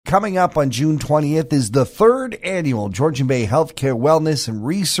coming up on June 20th is the third annual Georgian Bay Healthcare Wellness and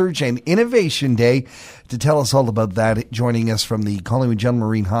Research and Innovation Day. To tell us all about that, joining us from the Collingwood General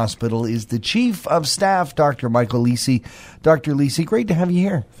Marine Hospital is the Chief of Staff, Dr. Michael Lisi. Dr. Lisi, great to have you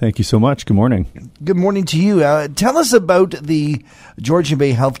here. Thank you so much. Good morning. Good morning to you. Tell us about the Georgian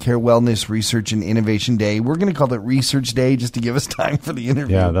Bay Healthcare Wellness Research and Innovation Day. We're going to call it Research Day just to give us time for the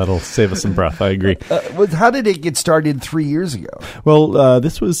interview. Yeah, that'll save us some breath. I agree. How did it get started 3 years ago? Well,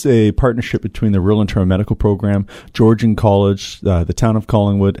 this was a partnership between the Rural Internal Medical Program, Georgian College, the town of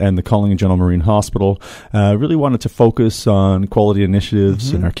Collingwood, and the Collingwood General Marine Hospital. Really wanted to focus on quality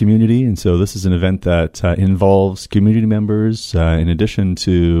initiatives in our community, and so this is an event that involves community members in addition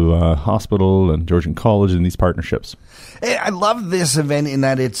to hospital and Georgian College and these partnerships. I love this event in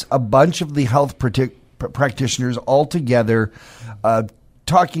that it's a bunch of the health practitioners all together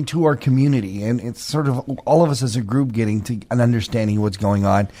talking to our community, and it's sort of all of us as a group getting to an understanding of what's going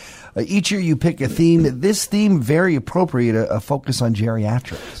on. Each year you pick a theme. This theme, very appropriate, a focus on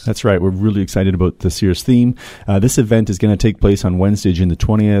geriatrics. That's right. We're really excited about this year's theme. This event is going to take place on Wednesday, June the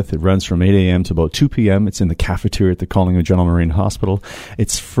 20th. It runs from 8 a.m. to about 2 p.m. It's in the cafeteria at the Collingwood General Marine Hospital.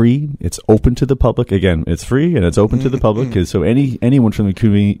 It's free. It's open to the public. Again, it's free and it's open to the public. So anyone from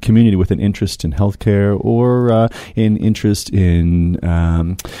the community with an interest in healthcare or an interest in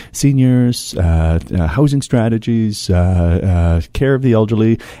seniors, housing strategies, care of the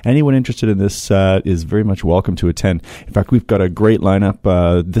elderly, anyone interested in this is very much welcome to attend. In fact, we've got a great lineup.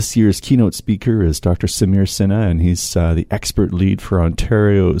 This year's keynote speaker is Dr. Samir Sinha, and he's the expert lead for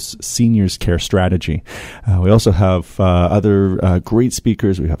Ontario's seniors care strategy. We also have other great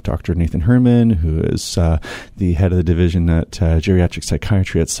speakers. We have Dr. Nathan Herman, who is the head of the division at geriatric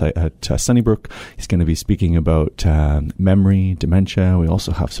psychiatry at Sunnybrook. He's going to be speaking about memory, dementia. We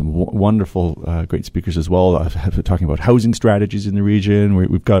also have some wonderful, great speakers as well. Talking about housing strategies in the region.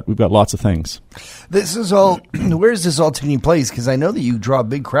 We've got lots of things. This is all. Where is this all taking place? Because I know that you draw a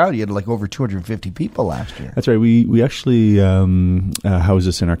big crowd. You had like over 250 people last year. That's right. We actually house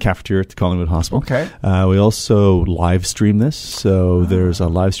this in our cafeteria at the Collingwood Hospital. Okay. We also live stream this. So there's a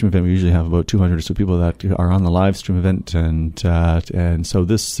live stream event. We usually have about 200 or so people that are on the live stream event, and so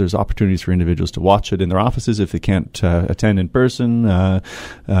there's opportunities for individuals to watch it in their offices if they can't attend in person, or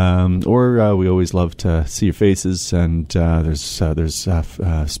we always love to see your faces. And there's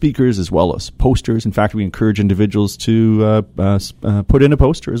speakers as well as posters. In fact, we encourage individuals to put in a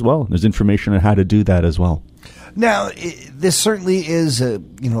poster as well. There's information on how to do that as well. Now, this certainly is a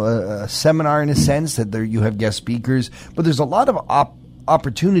seminar in a sense that you have guest speakers, but there's a lot of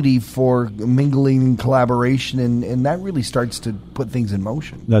opportunity for mingling and collaboration, and that really starts to put things in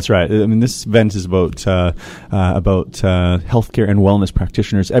motion. That's right. I mean, this event is about healthcare and wellness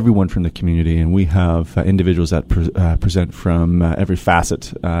practitioners, everyone from the community, and we have individuals that present from every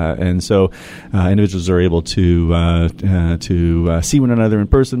facet, and so individuals are able to see one another in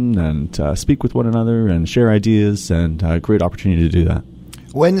person and speak with one another and share ideas, and a great opportunity to do that.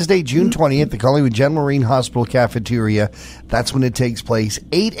 Wednesday, June 20th, the Collingwood General Marine Hospital cafeteria. That's when it takes place,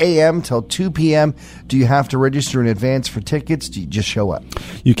 8 a.m. till 2 p.m. Do you have to register in advance for tickets? Do you just show up?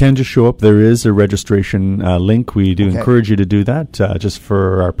 You can just show up. There is a registration link. We do encourage you to do that just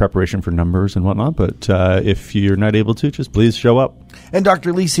for our preparation for numbers and whatnot. But if you're not able to, just please show up. And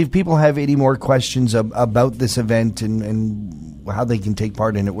Dr. Lisi, if people have any more questions about this event and how they can take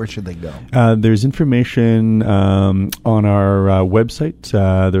part in it, where should they go? There's information on our website.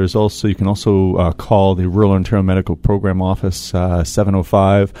 There's also, you can also call the Rural Internal Medical Program office,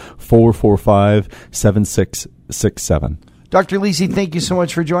 705-445-7667. Dr. Lisi, thank you so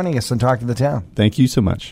much for joining us on Talk to the Town. Thank you so much.